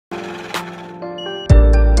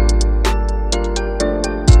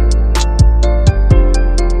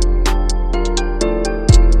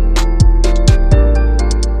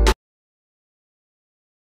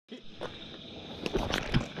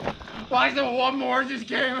Imagine one more just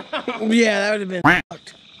came out. Yeah, that would have been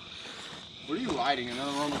fucked. What are you lighting?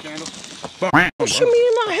 Another Roman candle? You shoot me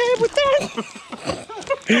in my head with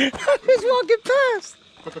that? I was walking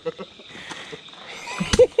past.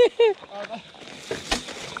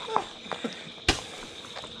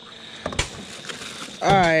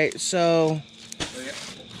 Alright, so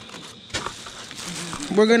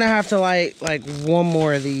we're gonna have to light like one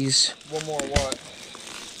more of these. One more what?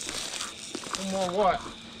 One more what?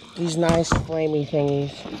 These nice flamey thingies.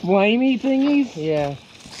 Flamey thingies? Yeah.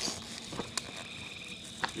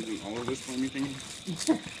 Even all of this flamey thingy?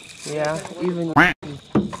 Yeah, even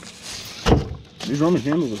These Roman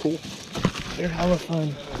candles are cool. they're hella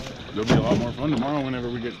fun. They'll be a lot more fun tomorrow whenever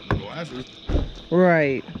we get glasses.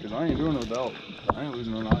 Right. Because I ain't doing no belt. I ain't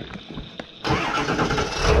losing no night.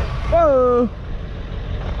 Whoa!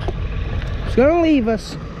 It's gonna leave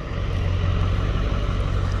us.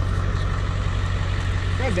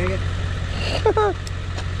 God dang it.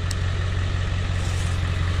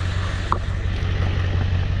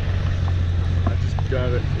 I just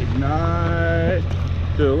gotta ignite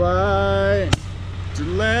the light to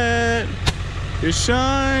let it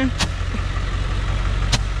shine.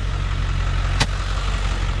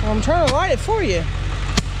 Well, I'm trying to light it for you.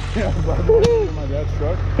 Yeah, by my dad's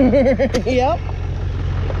truck. Yep.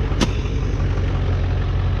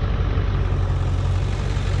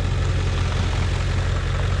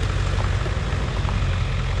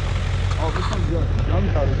 Oh, this one's got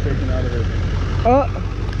gunpowder taken out of it. Oh.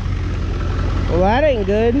 Well, that ain't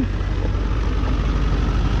good.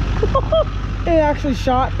 It actually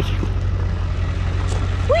shot.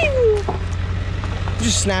 Whee!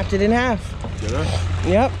 Just snapped it in half. Did I?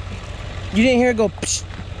 Yep. You didn't hear it go psh.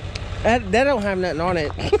 That don't have nothing on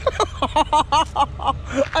it.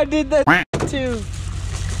 I did that too.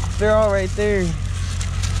 They're all right there.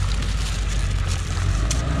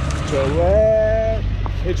 So let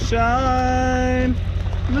it shine.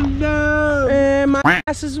 No. And my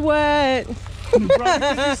ass is wet. I In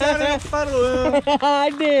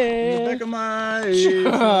the did. back of my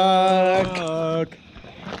Chuck. truck.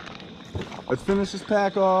 Let's finish this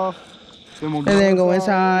pack off. Then we'll And then go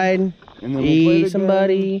inside, And then we'll play eat the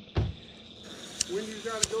somebody. game. When you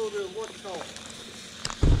gotta go to what's it called?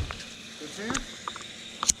 The 10th?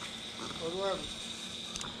 Or 11th?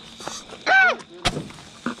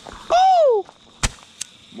 Oh!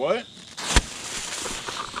 What?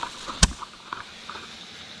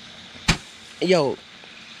 Yo.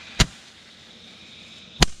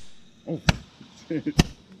 Oh.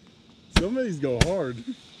 Some of these go hard.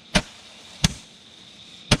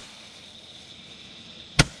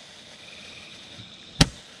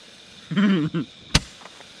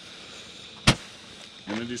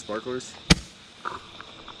 Wanna do sparklers?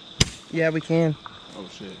 Yeah, we can. Oh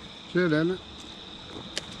shit. Shit, isn't it?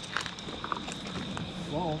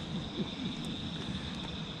 Well,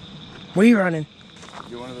 Where you running?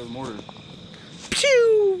 get one of those mortars.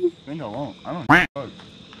 Pew! I think I won't. I don't know.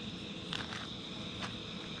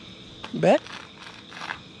 Bet.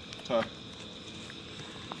 Tough.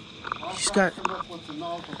 I'll He's try got- to come up with the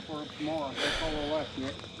nozzle for it tomorrow. That's all I left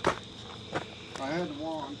yet. I had the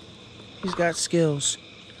wand. He's got skills.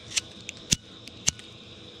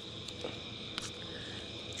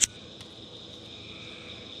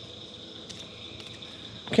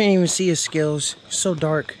 Can't even see his skills. It's so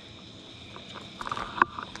dark.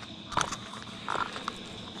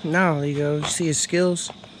 Now there you go. You see his skills?